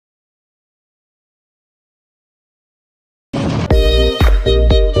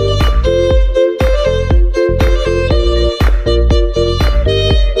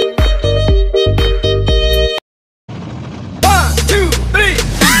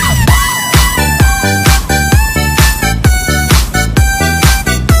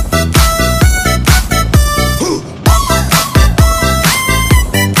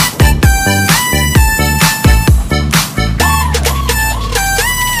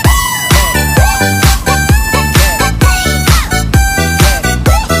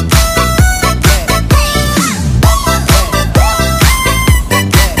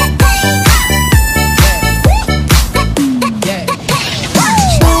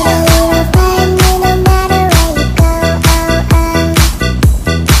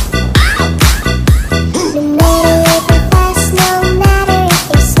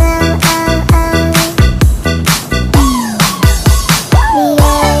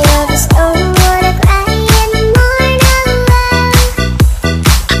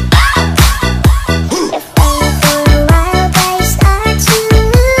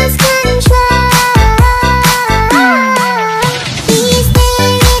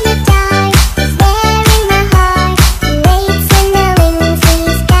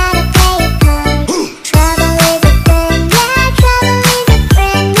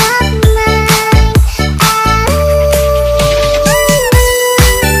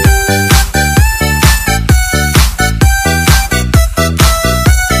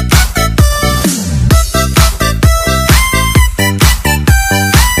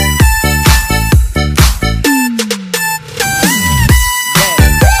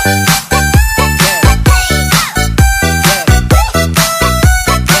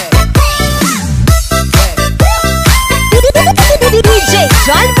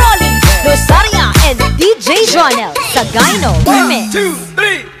Sagayno Remix. 1, 2,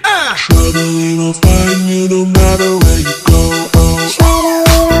 3, Try to leave or find me no matter where you go.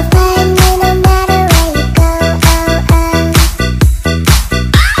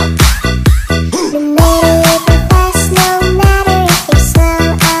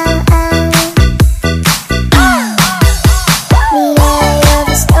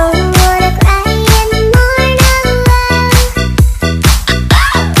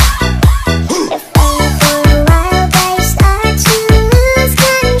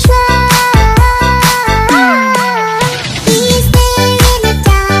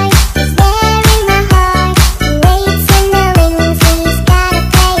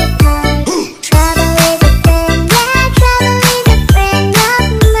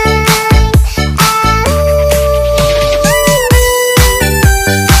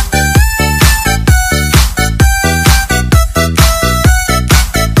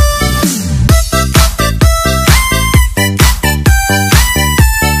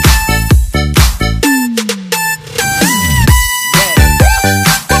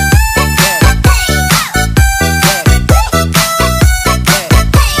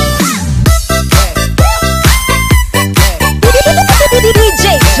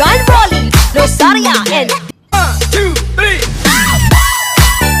 And 1, 2, 3.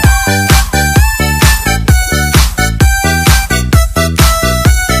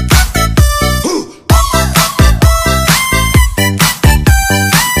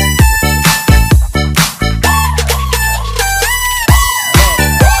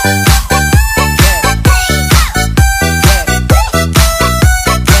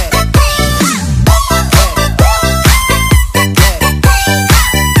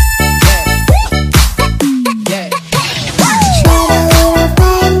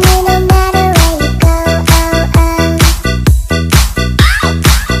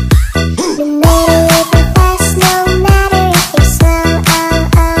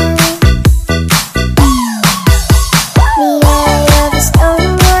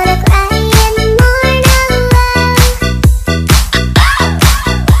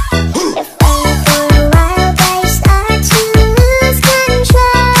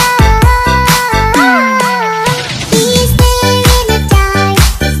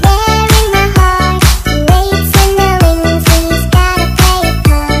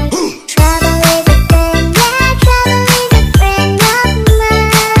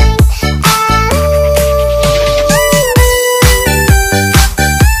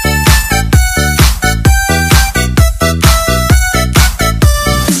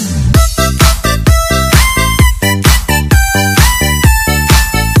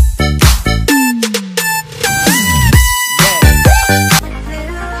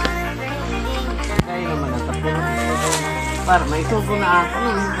 Par, may sugo na ako.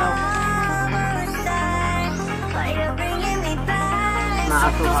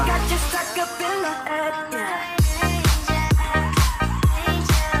 Naasuhan.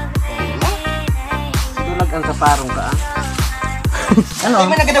 Tulag ang kaparong ka, ah. Ano? Hindi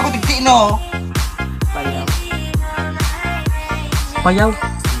man naganda ko tigti, no? Payaw. Payaw?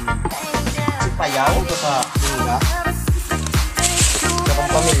 Si Payaw, ito sa Linga. Sa kong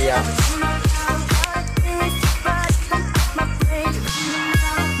pamilya.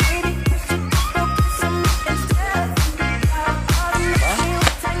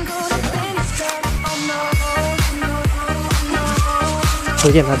 So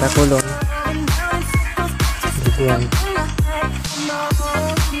yan, ada kulon. Dito yan.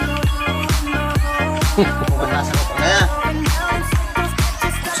 Pumanasan ko pa na yan.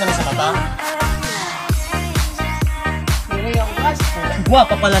 Saan na sa mata?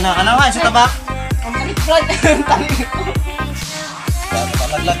 Guwapa pala na ka na. Hay, sa tabak. Ang talit-brad. Ang talit ko.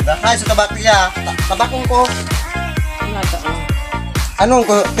 Palaglag na. Hay, sa tabak niya. Tabakong ko. Anong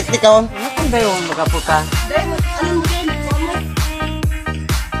ko? Teknikon? Ano kung ba yung magaputa? Anong mo din?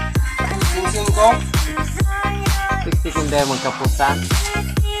 Sing ko? Tiktik kung dahil magkaputa.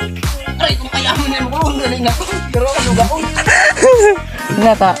 Aray, kung kaya mo na yung kulong galing na ko. Pero ano gapon?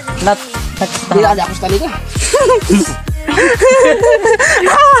 Nata, Hindi na ako sa talinga.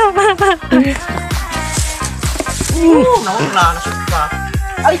 Nawala, nasut pa.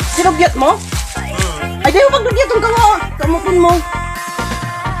 Ay, sinugyat mo? Ay, di mo magdugyat yung kamukun mo.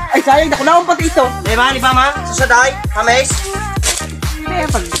 Ay, sayang, nakunaon pati ito. Di ba, ma? Susaday, hames. hindi,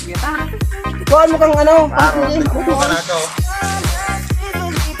 pag-dugyat, ah. Ikuhan mo kang ano, pang-dugyat. Ikuhan na ito.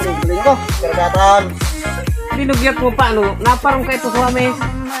 Galing ko, karagatan. Dinugyat mo pa, ano? Naparang ka ito sa hames.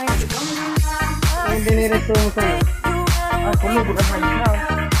 Ang dinireto mo sa'yo. Ah, kumugod ang hangin.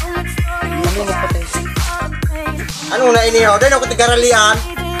 Malingot pati. Ano na inihaw? Dahil ako tigaralian.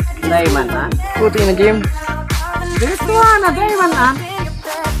 Dahil man, ha? Puti na, Jim. Dito na, dahil man an.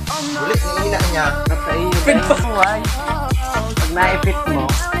 Ulit, nilina niya. Nasa iyo. Pag naipit mo,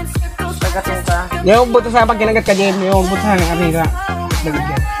 tagatong ka. Yung buto sa pag kinagat ka din, yung buto sa arira.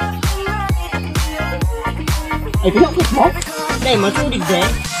 Nagigyan. Ay, pinakit mo? Dahil, masulig din.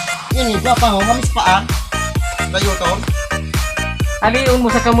 Yan, iba pa ho, kamis paan. Layo to. Aliun mo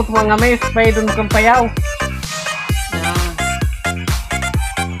sa kamot mo nga may spray doon kang payaw.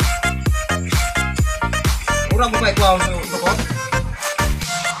 Urang mo ba ito ako sa dukot?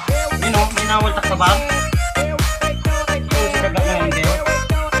 Yun o, may nawal tak ba? Oo, sa dagat na hindi.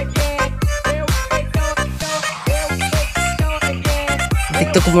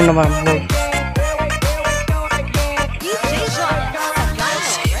 TikTok mo naman, vlog.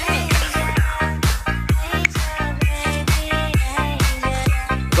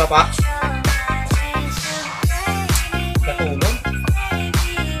 Iba pa? Katulong?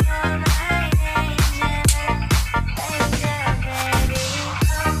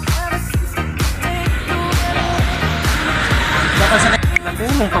 Bakal sa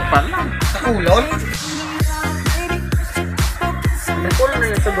Natulong pa pala. kakulon? Natulong na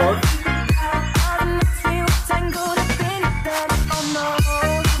yung sagot.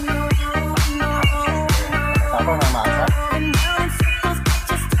 Ako na masa.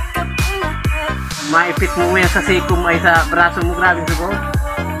 Maipit mo yan sa sikom ay sa braso mo. Grabing sagot.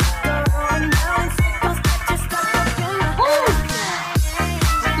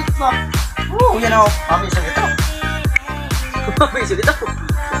 Oo, yan o. Kami isang ito. May sagot ako.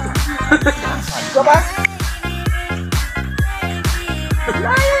 Iba pa?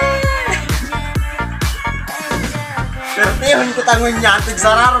 Pertihon ko tangon niya,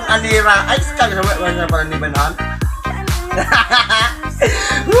 tigsararong anira. Ay, kami sa wala na pala ni Banan.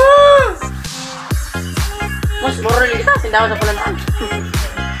 Mas moral kita, sindawa sa pulanaan.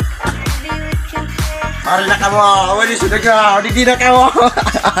 Ari na ka mo, wali sudah ka, di na ka mo.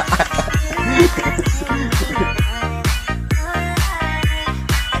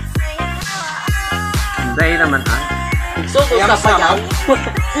 Dahil naman ah. Suso Yang sa payaw.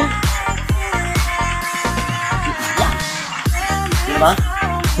 Di ba?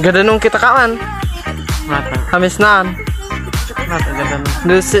 Gada nung kita kaan. Mata. Hamis naan. Mata ganda na.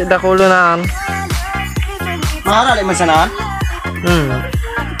 Dusi dakulo naan. Maharali man sanaan.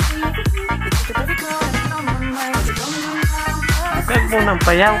 Pwede mo ng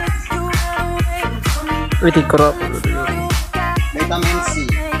payaw. Witi kurop. Vitamin C.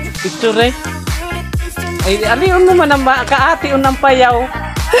 Picture eh. Ay, aliyon mo man ang kaati unang payaw.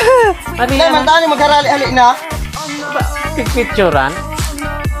 Hindi Aliyon man tani magharali-hali na. picturean.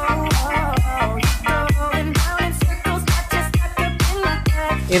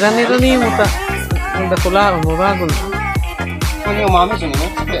 Iran-irani mo ta. Ang dakula, mo bago na. Kung yung mami, sunod mo.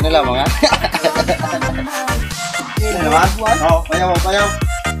 Sakit na lang mga. Ano naman? Oo, payaw, payaw.